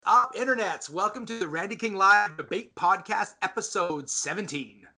up, internets? Welcome to the Randy King Live Debate Podcast, episode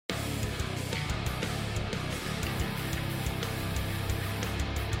 17.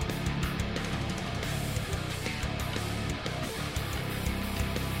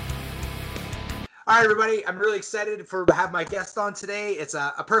 All right, everybody. I'm really excited to have my guest on today. It's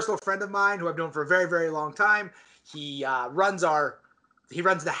a personal friend of mine who I've known for a very, very long time. He runs the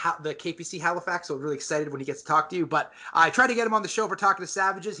KPC Halifax, so I'm really excited when he gets to talk to you. But I tried to get him on the show for Talking to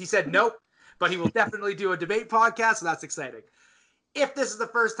Savages. He said nope, but he will definitely do a debate podcast, so that's exciting. If this is the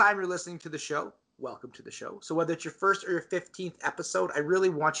first time you're listening to the show, welcome to the show. So whether it's your first or your 15th episode, I really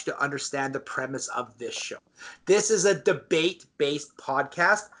want you to understand the premise of this show. This is a debate-based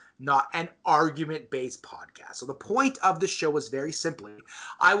podcast, not an argument-based podcast. So the point of the show is very simply,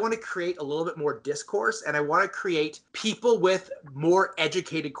 I want to create a little bit more discourse, and I want to create people with more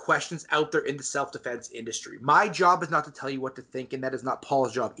educated questions out there in the self-defense industry. My job is not to tell you what to think, and that is not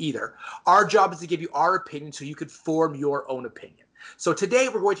Paul's job either. Our job is to give you our opinion so you could form your own opinion. So today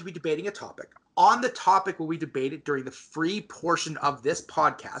we're going to be debating a topic. On the topic when we debate it during the free portion of this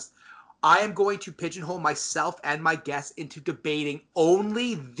podcast, I am going to pigeonhole myself and my guests into debating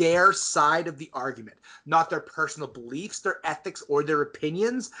only their side of the argument, not their personal beliefs, their ethics, or their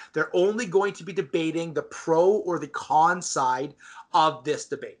opinions. They're only going to be debating the pro or the con side of this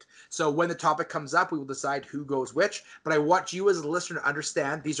debate. So when the topic comes up, we will decide who goes which. But I want you as a listener to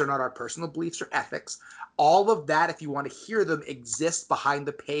understand these are not our personal beliefs or ethics. All of that, if you want to hear them, exists behind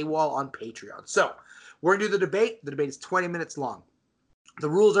the paywall on Patreon. So we're going to do the debate. The debate is 20 minutes long. The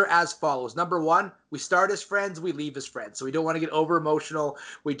rules are as follows. Number one, we start as friends, we leave as friends. So we don't want to get over emotional.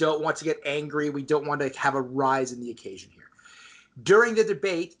 We don't want to get angry. We don't want to have a rise in the occasion here. During the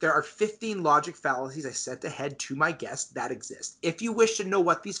debate, there are 15 logic fallacies I sent ahead to my guests that exist. If you wish to know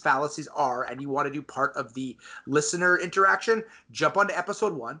what these fallacies are and you want to do part of the listener interaction, jump onto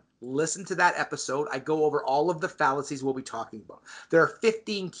episode 1. Listen to that episode. I go over all of the fallacies we'll be talking about. There are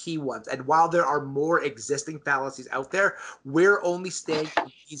 15 key ones. And while there are more existing fallacies out there, we're only staying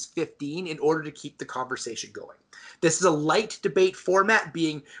with these 15 in order to keep the conversation going. This is a light debate format,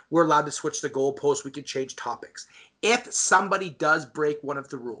 being we're allowed to switch the goalposts. We can change topics. If somebody does break one of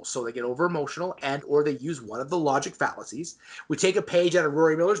the rules, so they get over emotional and or they use one of the logic fallacies, we take a page out of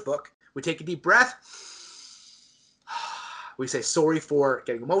Rory Miller's book. We take a deep breath. We say sorry for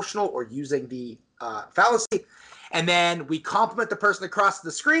getting emotional or using the fallacy. And then we compliment the person across the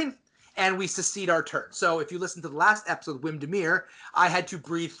screen and we succeed our turn. So if you listen to the last episode, Wim Demir, I had to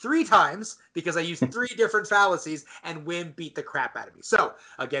breathe 3 times because I used 3 different fallacies and Wim beat the crap out of me. So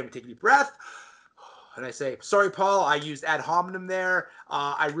again, we take a deep breath. And I say, sorry, Paul, I used ad hominem there.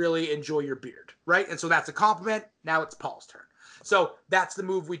 I really enjoy your beard, right? And so that's a compliment. Now it's Paul's turn. So that's the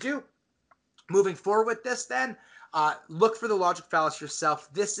move we do. Moving forward with this then, look for the logic fallacy yourself.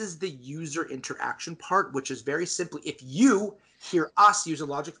 This is the user interaction part, which is very simply, if you hear us use a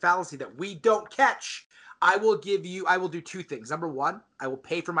logic fallacy that we don't catch, I will do 2 things. Number 1, I will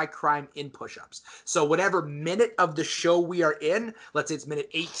pay for my crime in push-ups. So whatever minute of the show we are in, let's say it's minute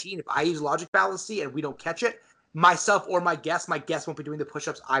 18, if I use logic fallacy and we don't catch it, myself or my guest won't be doing the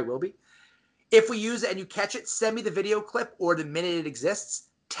push-ups, I will be. If we use it and you catch it, send me the video clip or the minute it exists.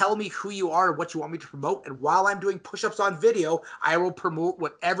 Tell me who you are and what you want me to promote. And while I'm doing push-ups on video, I will promote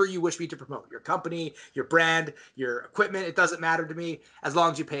whatever you wish me to promote. Your company, your brand, your equipment. It doesn't matter to me as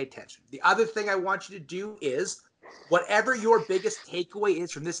long as you pay attention. The other thing I want you to do is whatever your biggest takeaway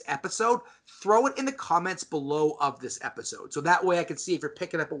is from this episode, throw it in the comments below of this episode. So that way I can see if you're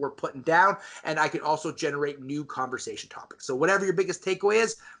picking up what we're putting down, and I can also generate new conversation topics. So whatever your biggest takeaway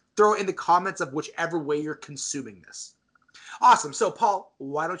is, throw it in the comments of whichever way you're consuming this. Awesome. So, Paul,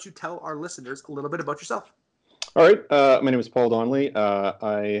 why don't you tell our listeners a little bit about yourself? All right. My name is Paul Donnelly.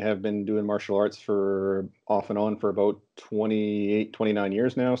 I have been doing martial arts for off and on for about 28, 29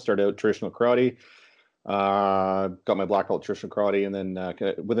 years now. Started out traditional karate, got my black belt traditional karate, and then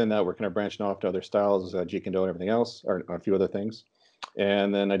within that, we're kind of branching off to other styles, Jeet Kune Do and everything else, or a few other things.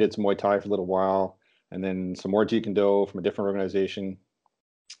 And then I did some Muay Thai for a little while, and then some more Jeet Kune Do from a different organization.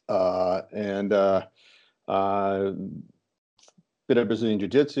 Bit of Brazilian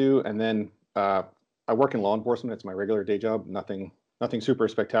Jiu-Jitsu, and then I work in law enforcement. It's my regular day job. Nothing super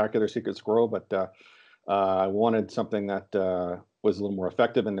spectacular, secret squirrel, but I wanted something that was a little more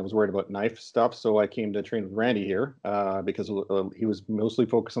effective, and I was worried about knife stuff. So I came to train with Randy here because he was mostly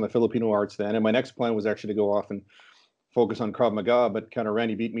focused on the Filipino arts then. And my next plan was actually to go off and focus on Krav Maga, but kind of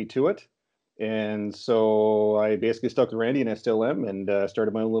Randy beat me to it. And so I basically stuck to Randy, and I still am, and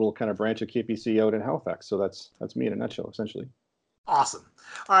started my own little kind of branch of KPC out in Halifax. So that's me in a nutshell, essentially. Awesome.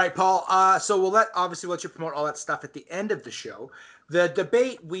 All right, Paul. So we'll let you promote all that stuff at the end of the show. The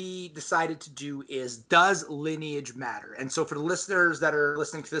debate we decided to do is, does lineage matter? And so for the listeners that are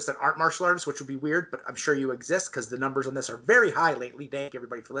listening to this that aren't martial artists, which would be weird, but I'm sure you exist because the numbers on this are very high lately. Thank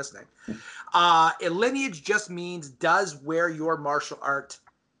everybody for listening. A lineage just means, does where your art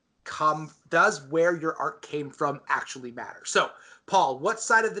came from actually matter? So, Paul, what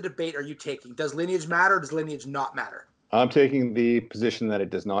side of the debate are you taking? Does lineage matter or does lineage not matter? I'm taking the position that it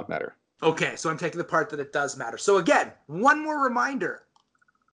does not matter. Okay, so I'm taking the part that it does matter. So again, one more reminder.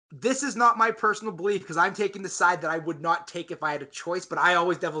 This is not my personal belief because I'm taking the side that I would not take if I had a choice, but I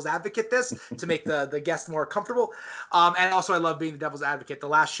always devil's advocate this to make the guests more comfortable. And also I love being the devil's advocate. The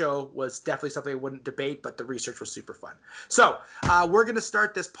last show was definitely something I wouldn't debate, but the research was super fun. So we're going to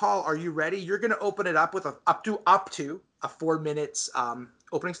start this. Paul, are you ready? You're going to open it up with up to a 4 minutes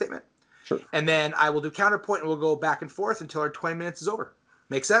opening statement. Sure. And then I will do counterpoint and we'll go back and forth until our 20 minutes is over.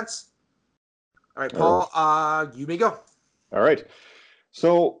 Make sense? All right, Paul, you may go. All right.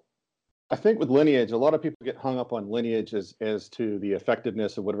 So I think with Lineage, a lot of people get hung up on Lineage as to the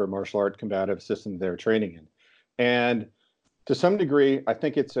effectiveness of whatever martial art combative system they're training in. And to some degree, I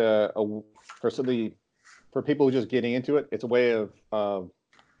think it's for people who are just getting into it, it's a way of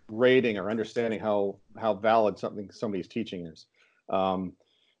rating or understanding how valid somebody's teaching is. And,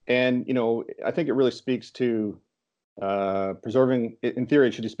 I think it really speaks to preserving, in theory,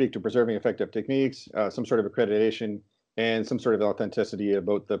 it should speak to preserving effective techniques, some sort of accreditation, and some sort of authenticity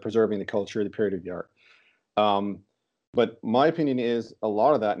about preserving the culture, the period of the art. But my opinion is a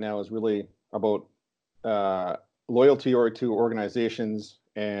lot of that now is really about loyalty to organizations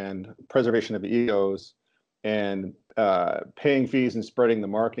and preservation of egos and paying fees and spreading the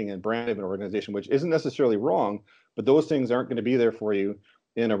marketing and brand of an organization, which isn't necessarily wrong, but those things aren't going to be there for you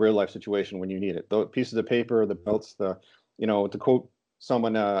in a real life situation when you need it. The pieces of paper, the belts, to quote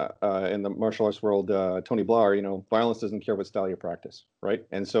someone in the martial arts world, Tony Blair, violence doesn't care what style you practice, right?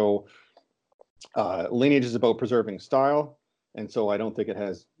 And so Lineage is about preserving style. And so I don't think it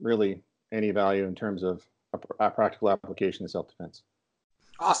has really any value in terms of a practical application of self-defense.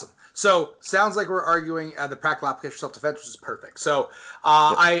 Awesome. So sounds like we're arguing the practical application of self-defense, which is perfect. So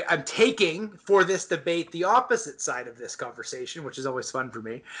I'm taking for this debate the opposite side of this conversation, which is always fun for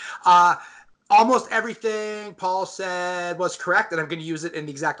me. Almost everything Paul said was correct, and I'm going to use it in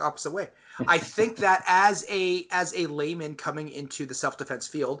the exact opposite way. I think that as a layman coming into the self-defense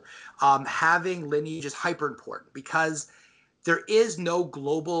field, having lineage is hyper important because there is no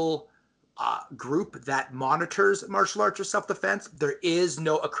global group that monitors martial arts or self-defense. There is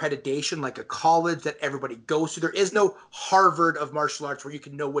no accreditation like a college that everybody goes to. There is no Harvard of martial arts where you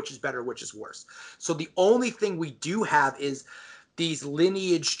can know which is better, which is worse. So the only thing we do have is these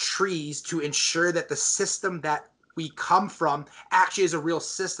lineage trees to ensure that the system that we come from actually is a real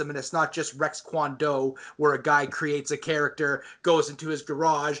system, and it's not just Rex Kwon Do where a guy creates a character, goes into his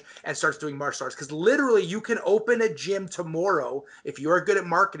garage and starts doing martial arts. Because literally you can open a gym tomorrow if you are good at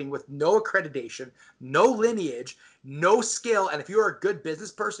marketing with no accreditation, no lineage, no skill, and if you're a good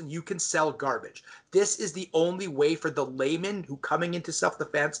business person, you can sell garbage. This is the only way for the layman who coming into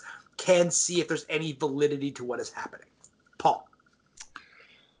self-defense can see if there's any validity to what is happening. Paul.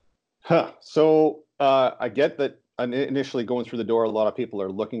 So I get that initially going through the door, a lot of people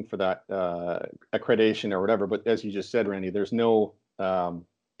are looking for that accreditation or whatever. But as you just said, Randy, there's no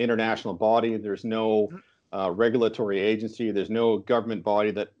international body. There's no regulatory agency. There's no government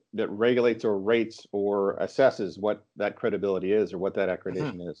body that regulates or rates or assesses what that credibility is or what that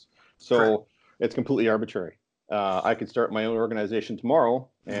accreditation is. So it's completely arbitrary. I could start my own organization tomorrow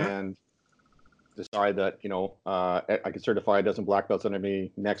and decide that, I could certify a dozen black belts under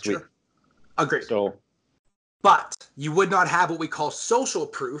me next week. Agreed. So, but you would not have what we call social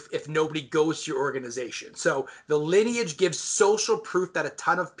proof if nobody goes to your organization. So the lineage gives social proof that a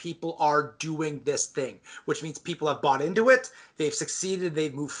ton of people are doing this thing, which means people have bought into it, they've succeeded,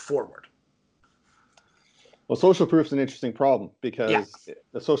 they've moved forward. Well, social proof is an interesting problem because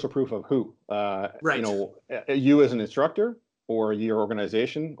the social proof of who? Right. You as an instructor or your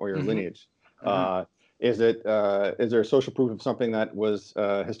organization or your lineage? Is there social proof of something that was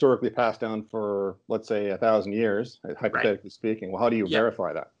historically passed down for, let's say, 1,000 years, hypothetically speaking? Well, how do you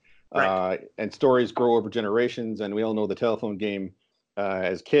verify that? And stories grow over generations, and we all know the telephone game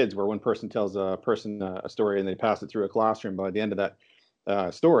as kids, where one person tells a person a story and they pass it through a classroom. By the end of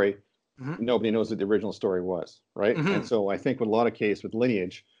that story, nobody knows what the original story was, right? And so I think with a lot of cases with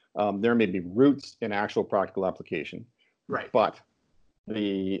lineage, there may be roots in actual practical application, but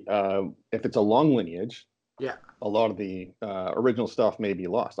if it's a long lineage, a lot of the original stuff may be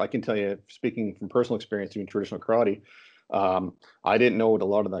lost. I can tell you, speaking from personal experience doing traditional karate, I didn't know what a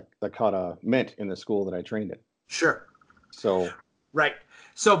lot of the kata meant in the school that I trained in. Sure. So Right.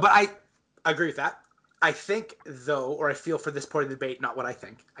 So, but I agree with that. I think, though, or I feel for this point of the debate, not what I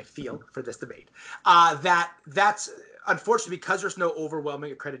think, I feel for this debate, that's unfortunately because there's no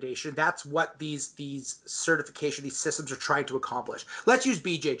overwhelming accreditation. That's what these certification, these systems are trying to accomplish. Let's use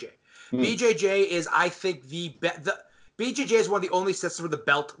BJJ. Hmm. BJJ is, I think, the BJJ is one of the only systems where the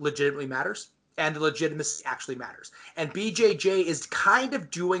belt legitimately matters and the legitimacy actually matters. And BJJ is kind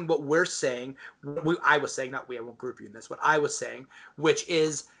of doing what we're saying. I was saying, not we. I won't group you in this. What I was saying, which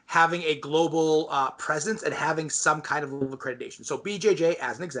is having a global presence and having some kind of level of accreditation. So BJJ,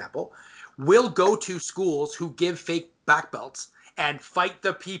 as an example, will go to schools who give fake black belts and fight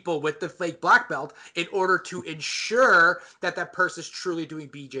the people with the fake black belt in order to ensure that that person is truly doing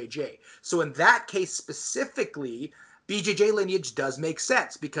BJJ. So in that case specifically, BJJ lineage does make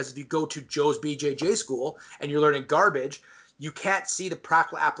sense because if you go to Joe's BJJ school and you're learning garbage, you can't see the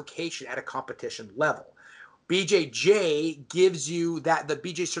practical application at a competition level. BJJ gives you that, the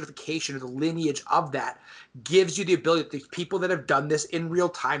BJ certification or the lineage of that gives you the ability, the people that have done this in real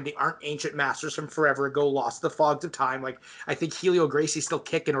time, they aren't ancient masters from forever ago, lost the fogs of time. Like I think Helio Gracie's still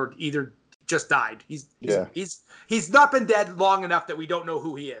kicking or either just died. Yeah. He's not been dead long enough that we don't know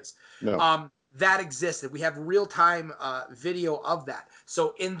who he is. No. That existed. We have real time video of that.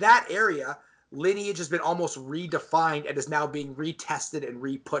 So in that area, lineage has been almost redefined and is now being retested and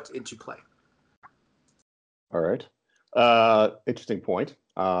re-put into play. All right. Interesting point.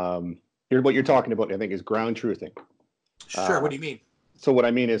 What you're talking about, I think, is ground truthing. Sure. What do you mean? So what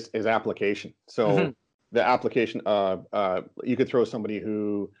I mean is application. So Mhm. the application, you could throw somebody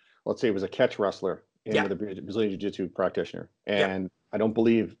who, let's say, was a catch wrestler in Yeah. with a Brazilian Jiu-Jitsu practitioner, Yeah. and I don't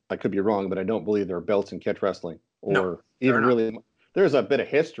believe, I could be wrong, but I don't believe there are belts in catch wrestling No. or Fair even enough. really. There's a bit of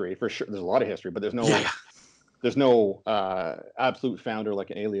history for sure. There's a lot of history, but there's no Yeah. there's no absolute founder like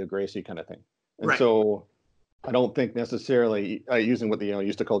an Helio Gracie kind of thing. And Right. so I don't think necessarily using what they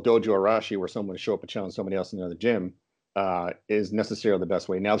used to call dojo arashi, where someone would show up and challenge somebody else in another gym, is necessarily the best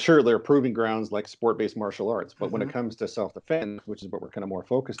way. Now, sure, there are proving grounds like sport-based martial arts, but when it comes to self-defense, which is what we're kind of more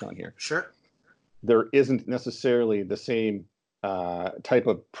focused on here, Sure. there isn't necessarily the same type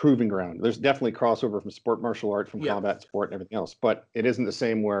of proving ground. There's definitely crossover from sport martial art, from Yeah. combat sport and everything else, but it isn't the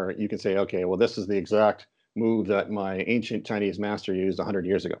same where you can say, okay, well, this is the exact move that my ancient Chinese master used 100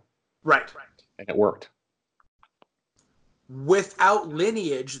 years ago. Right. And it worked. Without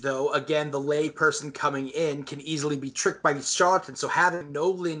lineage, though, again, the lay person coming in can easily be tricked by these charlatans. So having no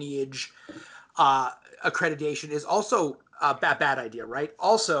lineage accreditation is also a bad idea, right?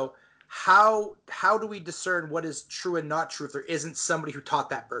 Also, how do we discern what is true and not true if there isn't somebody who taught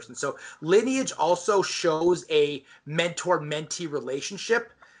that person? So lineage also shows a mentor-mentee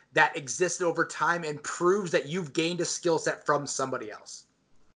relationship that existed over time and proves that you've gained a skill set from somebody else.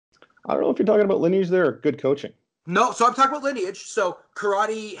 I don't know if you're talking about lineage there or good coaching. No, so I'm talking about lineage. So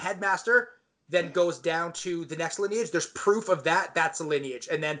karate headmaster then goes down to the next lineage. There's proof of that. That's a lineage.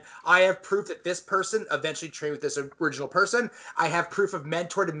 And then I have proof that this person eventually trained with this original person. I have proof of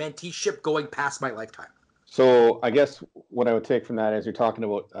mentor to menteeship going past my lifetime. So I guess what I would take from that is you're talking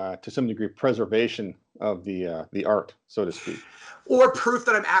about, to some degree, preservation of the art, so to speak. Or proof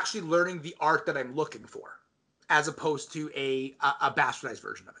that I'm actually learning the art that I'm looking for, as opposed to a bastardized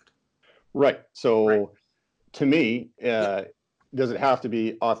version of it. Right. So to me, does it have to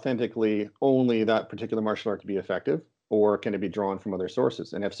be authentically only that particular martial art to be effective, or can it be drawn from other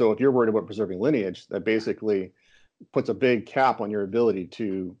sources? And if so, if you're worried about preserving lineage, that basically puts a big cap on your ability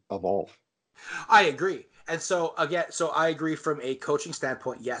to evolve. I agree. And so again, so I agree from a coaching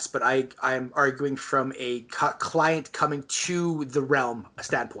standpoint, yes, but I'm arguing from a client coming to the realm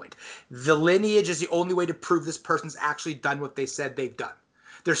standpoint. The lineage is the only way to prove this person's actually done what they said they've done.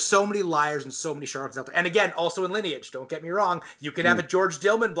 There's so many liars and so many charlatans out there. And again, also in lineage, don't get me wrong, you can have a George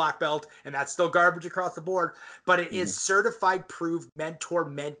Dillman black belt, and that's still garbage across the board, but it is certified, proved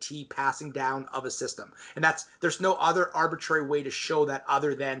mentor-mentee passing down of a system. And there's no other arbitrary way to show that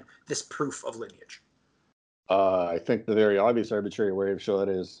other than this proof of lineage. I think the very obvious arbitrary way to show that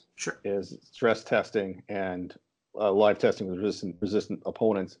is stress testing and live testing with resistant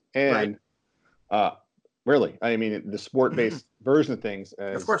opponents, and really, I mean, the sport-based version of things,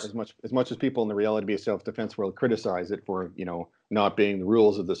 as much as people in the reality-based self-defense world criticize it for not being the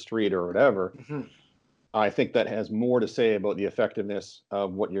rules of the street or whatever. I think that has more to say about the effectiveness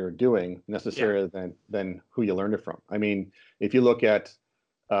of what you're doing necessarily than who you learned it from. I mean, if you look at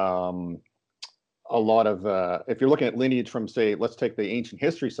a lot of if you're looking at lineage from, say, let's take the ancient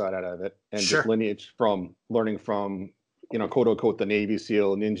history side out of it and just lineage from learning from quote unquote the Navy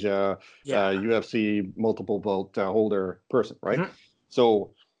SEAL, ninja, UFC multiple belt holder person, right?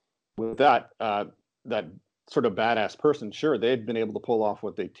 So with that sort of badass person, sure, they've been able to pull off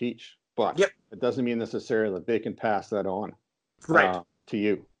what they teach, but Yep. it doesn't mean necessarily that they can pass that on Right. to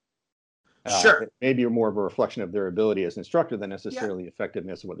you. Sure. It may be more of a reflection of their ability as an instructor than Yeah. necessarily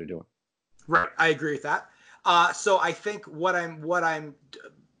effectiveness of what they're doing. Right. I agree with that. So I think what I'm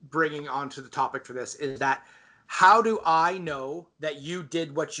bringing onto the topic for this is that how do I know that you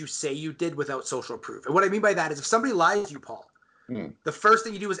did what you say you did without social proof? And what I mean by that is if somebody lies to you, Paul, the first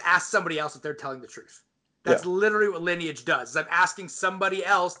thing you do is ask somebody else if they're telling the truth. That's literally what Lineage does. Is I'm asking somebody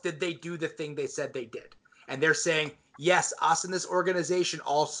else, did they do the thing they said they did? And they're saying, yes, us in this organization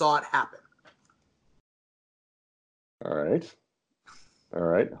all saw it happen. All right.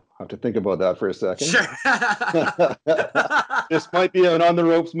 I'll have to think about that for a second. Sure. This might be an on the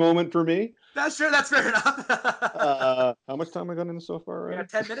ropes moment for me. That's true. That's fair enough. How much time have I got in so far? Right? You got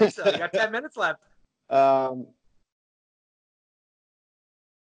 10 minutes though. You got 10 minutes left.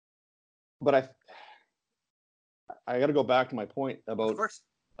 But I got to go back to my point about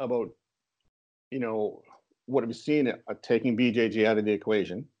what we've seen taking BJJ out of the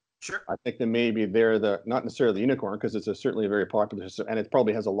equation. Sure. I think that maybe they're not necessarily the unicorn, because it's certainly a very popular system, and it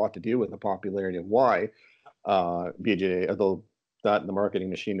probably has a lot to do with the popularity of why BJJ, although that and the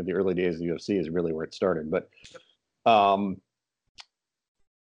marketing machine of the early days of the UFC is really where it started. But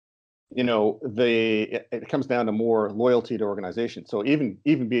it comes down to more loyalty to organization. So even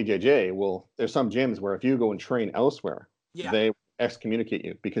BJJ there's some gyms where if you go and train elsewhere, they excommunicate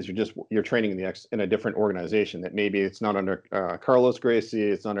you because you're training in a different organization that maybe it's not under Carlos Gracie,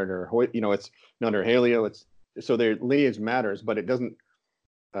 it's not under it's not under Haleo. So their lineage matters, but it doesn't.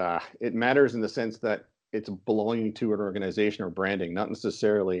 It matters in the sense that it's belonging to an organization or branding, not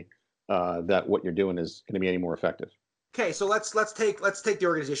necessarily that what you're doing is going to be any more effective. Okay, so let's take the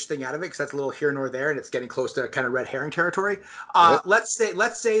organization thing out of it, because that's a little here nor there, and it's getting close to kind of red herring territory. Let's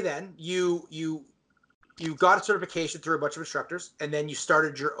say then you got a certification through a bunch of instructors, and then you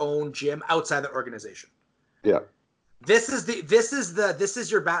started your own gym outside the organization. Yeah. This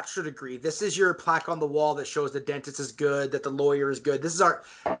is your bachelor degree. This is your plaque on the wall that shows the dentist is good, that the lawyer is good. This is our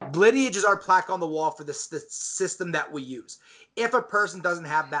Lineage is our plaque on the wall for the system that we use. If a person doesn't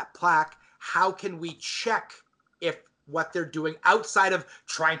have that plaque, how can we check if what they're doing outside of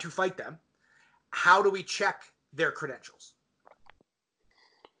trying to fight them? How do we check their credentials?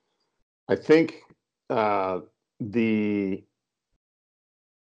 I think the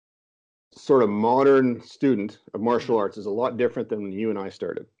sort of modern student of martial arts is a lot different than when you and I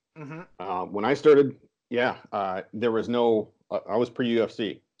started. When I started, there was no. I was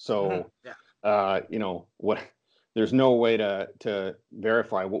pre-UFC, so there's no way to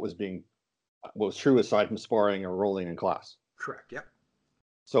verify what was true aside from sparring or rolling in class. Correct. Yep.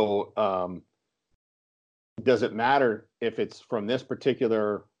 So does it matter if it's from this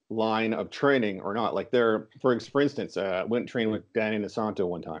particular line of training or not? Like for instance, went and trained with Danny Inosanto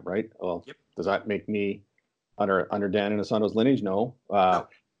one time, right? Well, does that make me under Danny Inosanto's lineage? No.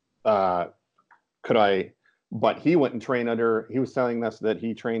 Could I? But he went and trained under. He was telling us that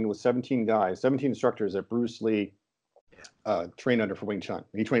he trained with 17 instructors that Bruce Lee trained under for Wing Chun.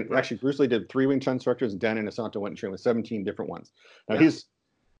 He trained actually. Bruce Lee did 3 Wing Chun instructors, and Danny Inosanto went and trained with 17 different ones. Now he's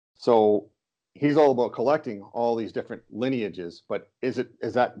all about collecting all these different lineages, but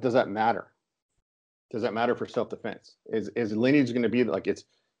does that matter? Does that matter for self-defense? Is lineage going to be like it's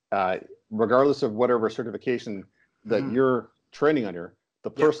regardless of whatever certification that you're training under,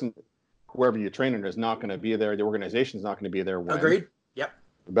 the person, whoever you train under, is not going to be there. The organization is not going to be there when Agreed. Yep.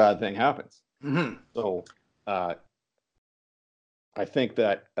 the bad thing happens. So I think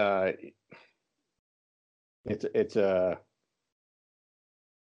that it's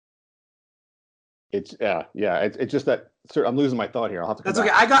just that. Sir, I'm losing my thought here. I'll have to. That's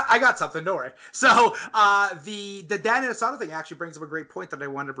okay. I got something. Don't worry. So the Dan Inosanto thing actually brings up a great point that I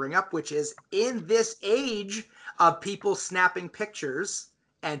wanted to bring up, which is in this age of people snapping pictures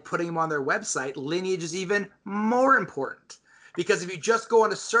and putting them on their website, lineage is even more important. Because if you just go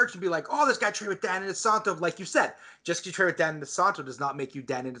on a search and be like, oh, this guy trained with Dan Inosanto, like you said, just because you train with Dan Inosanto does not make you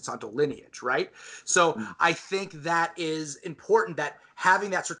Dan Inosanto lineage, right? So I think that is important, that having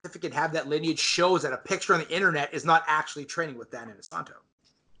that certificate, have that lineage, shows that a picture on the internet is not actually training with Dan Inosanto.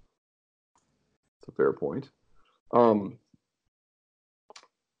 That's a fair point.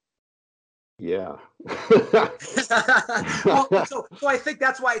 Yeah. Well, so I think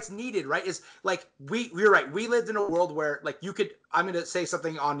that's why it's needed, right? Is like we're right. We lived in a world where like I'm going to say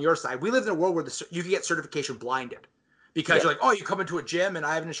something on your side. We lived in a world where you could get certification blinded because you're like, oh, you come into a gym and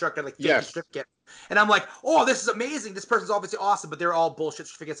I have an instructor like 50 certificate, and I'm like, oh, this is amazing. This person's obviously awesome, but they're all bullshit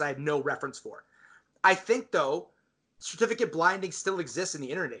certificates I have no reference for. I think though, certificate blinding still exists in the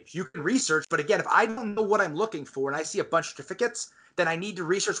internet age. You can research, but again, if I don't know what I'm looking for and I see a bunch of certificates, then I need to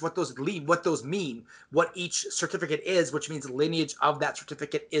research what those mean, what each certificate is, which means the lineage of that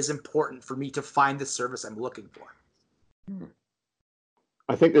certificate is important for me to find the service I'm looking for.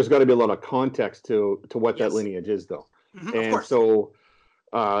 I think there's got to be a lot of context to what that Yes. lineage is, though. Of And course. so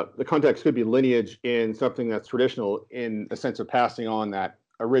the context could be lineage in something that's traditional in a sense of passing on that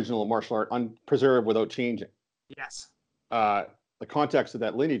original martial art unpreserved without changing. Yes. The context of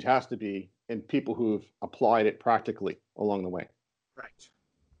that lineage has to be in people who've applied it practically along the way. Right.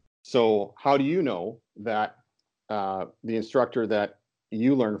 So how do you know that the instructor that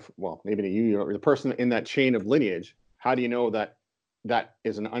you learn, well, maybe the person in that chain of lineage, how do you know that that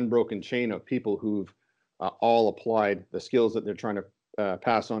is an unbroken chain of people who've all applied the skills that they're trying to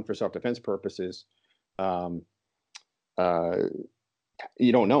pass on for self-defense purposes? You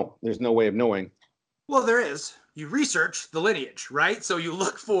don't know. There's no way of knowing. Well, there is. You research the lineage, right? So you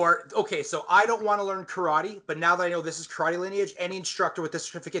look for, okay, so I don't want to learn karate, but now that I know this is karate lineage, any instructor with this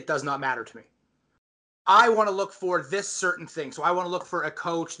certificate does not matter to me. I want to look for this certain thing. So I want to look for a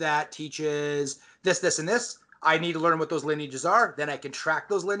coach that teaches this, this, and this. I need to learn what those lineages are. Then I can track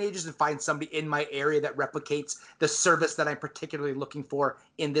those lineages and find somebody in my area that replicates the service that I'm particularly looking for,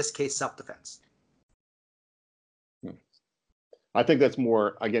 in this case, self-defense. I think that's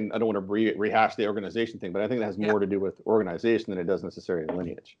more, again, I don't want to rehash the organization thing, but I think that has more to do with organization than it does necessarily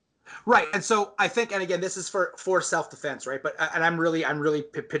lineage. Right. And so I think, and again, this is for self-defense, right? But, and I'm really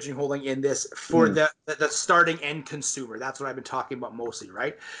pigeonholing in this for the starting end consumer. That's what I've been talking about mostly,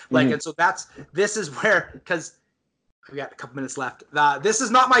 right? Like, and so this is where, because we got a couple minutes left. This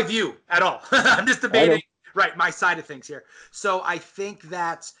is not my view at all. I'm just debating, right, my side of things here. So I think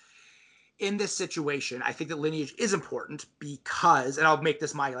that in this situation, I think that lineage is important because, and I'll make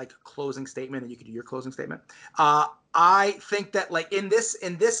this my like closing statement, and you can do your closing statement. I think that like in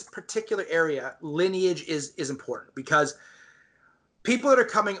this particular area, lineage is important because people that are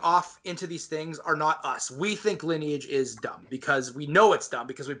coming off into these things are not us. We think lineage is dumb because we know it's dumb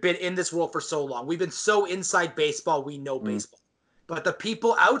because we've been in this world for so long. We've been so inside baseball, we know baseball. But the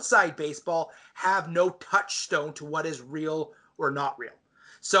people outside baseball have no touchstone to what is real or not real.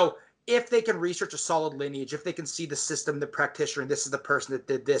 So if they can research a solid lineage, if they can see the system, the practitioner, and this is the person that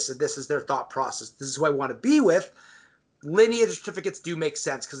did this, and this is their thought process, this is who I want to be with, lineage certificates do make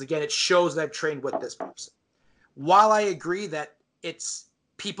sense because, again, it shows that I've trained with this person. While I agree that it's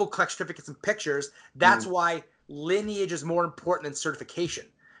people collect certificates and pictures, that's why lineage is more important than certification,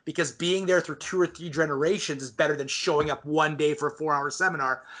 because being there through 2 or 3 generations is better than showing up one day for a 4-hour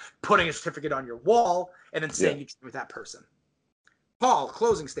seminar, putting a certificate on your wall, and then saying you trained with that person. Paul,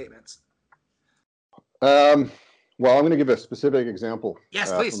 closing statements. Well, I'm going to give a specific example.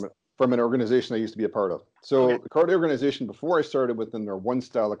 Yes, please. From an organization I used to be a part of. So the karate organization, before I started within their one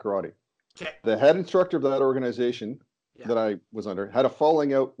style of karate, the head instructor of that organization that I was under had a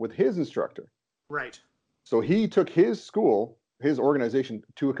falling out with his instructor. Right. So he took his school, his organization,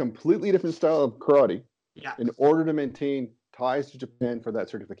 to a completely different style of karate in order to maintain ties to Japan for that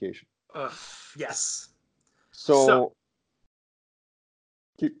certification. Yes. So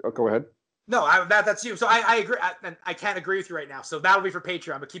go ahead. No, that's you. So I agree. I can't agree with you right now. So that'll be for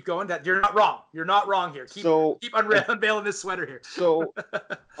Patreon. But keep going. That you're not wrong. You're not wrong here. Keep unveiling this sweater here. So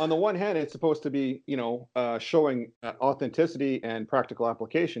on the one hand, it's supposed to be showing authenticity and practical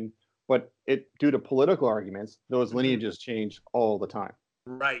application, but due to political arguments, those lineages change all the time.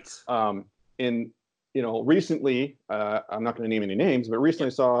 Right. Recently, I'm not going to name any names, but recently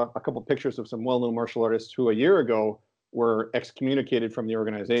I saw a couple pictures of some well-known martial artists who a year ago were excommunicated from the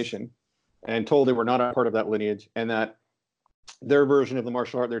organization and told they were not a part of that lineage, and that their version of the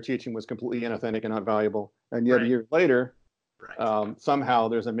martial art they're teaching was completely inauthentic and not valuable. And yet a year later, somehow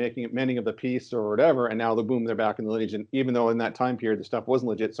there's a mending of the peace or whatever, and now boom, they're back in the lineage. And even though in that time period the stuff wasn't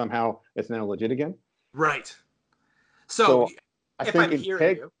legit, somehow it's now legit again. Right. So I think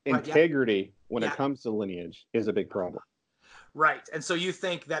integrity when it comes to lineage is a big problem. Right. And so you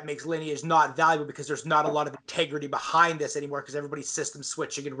think that makes lineage not valuable because there's not a lot of integrity behind this anymore because everybody's system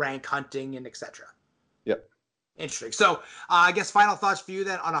switching and rank hunting and etc. Yep. Interesting. So I guess final thoughts for you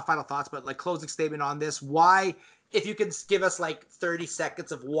then, not final thoughts, but like closing statement on this. Why, if you could give us like 30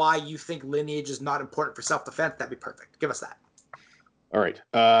 seconds of why you think lineage is not important for self-defense, that'd be perfect. Give us that. All right.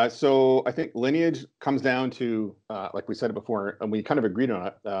 So I think lineage comes down to, like we said it before, and we kind of agreed on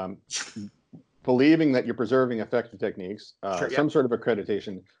it, believing that you're preserving effective techniques, some sort of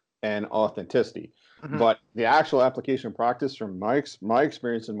accreditation and authenticity. But the actual application and practice from my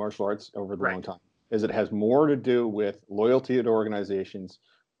experience in martial arts over the long time is it has more to do with loyalty to organizations,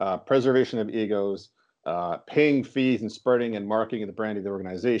 preservation of egos, paying fees and spreading and marketing the brand of the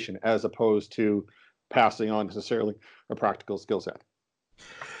organization, as opposed to passing on necessarily a practical skill set.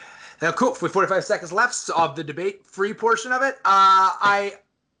 Now, cool. With 45 seconds left of the debate-free portion of it,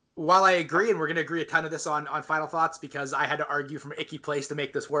 while I agree, and we're going to agree a ton of this on Final Thoughts because I had to argue from Icky Place to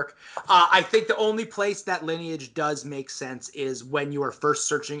make this work, I think the only place that Lineage does make sense is when you are first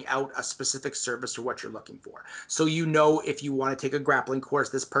searching out a specific service or what you're looking for. So you know if you want to take a grappling course,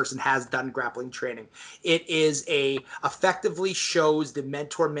 this person has done grappling training. It is effectively shows the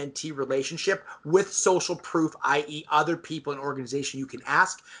mentor-mentee relationship with social proof, i.e. other people in an organization you can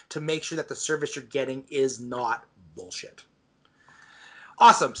ask to make sure that the service you're getting is not bullshit.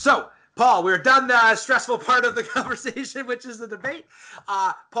 Awesome. So, Paul, we're done the stressful part of the conversation, which is the debate.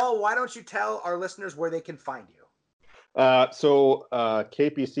 Paul, why don't you tell our listeners where they can find you?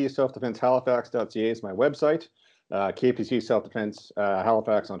 KPC Self-Defense Halifax.ca is my website. KPC Self-Defense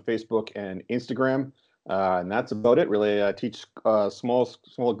Halifax on Facebook and Instagram. And that's about it, really. I teach a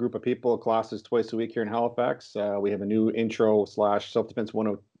small group of people classes twice a week here in Halifax. We have a new intro / self-defense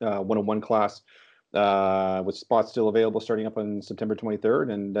 101 class with spots still available starting up on September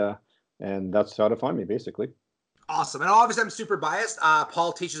 23rd. And that's how to find me, basically. Awesome. And obviously, I'm super biased.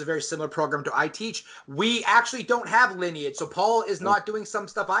 Paul teaches a very similar program to I teach. We actually don't have Lineage, so Paul is not doing some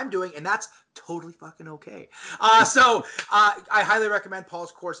stuff I'm doing, and that's totally fucking okay. So I highly recommend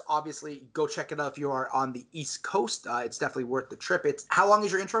Paul's course. Obviously, go check it out if you are on the East Coast. It's definitely worth the trip. How long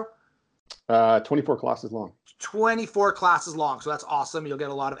is your intro? 24 classes long. 24 classes long, so that's awesome. You'll get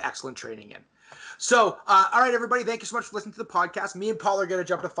a lot of excellent training in. So, all right, everybody, thank you so much for listening to the podcast. Me and Paul are going to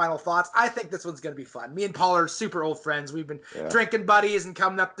jump to Final Thoughts. I think this one's going to be fun. Me and Paul are super old friends. We've been drinking buddies and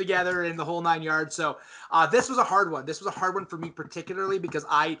coming up together in the whole 9 yards. So this was a hard one. This was a hard one for me particularly because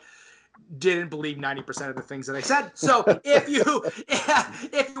I didn't believe 90% of the things that I said. So if you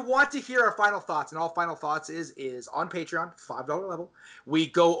want to hear our final thoughts, and all Final Thoughts is on Patreon, $5 level, we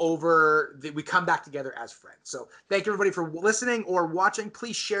come back together as friends. So thank you everybody for listening or watching.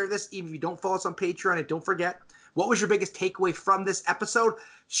 Please share this even if you don't follow us on Patreon, and don't forget, what was your biggest takeaway from this episode?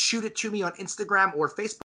 Shoot it to me on Instagram or Facebook.